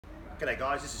G'day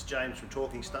guys, this is James from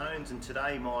Talking Stones, and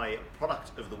today my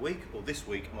product of the week, or this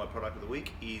week my product of the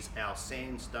week, is our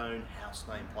sandstone house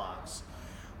name plaques.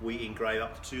 We engrave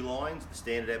up to 2 lines, the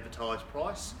standard advertised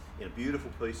price, in a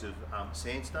beautiful piece of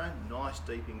sandstone, nice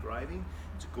deep engraving.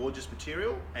 It's a gorgeous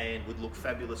material and would look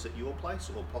fabulous at your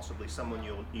place or possibly someone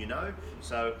you know.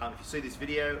 So if you see this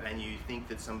video and you think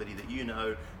that somebody that you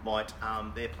know might,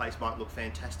 their place might look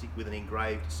fantastic with an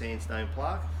engraved sandstone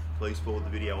plaque, please forward the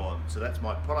video on. So that's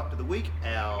my product of the week,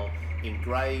 our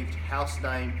engraved house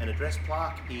name and address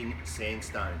plaque in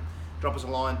sandstone. Drop us a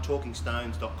line,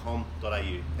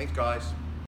 talkingstones.com.au. Thanks guys.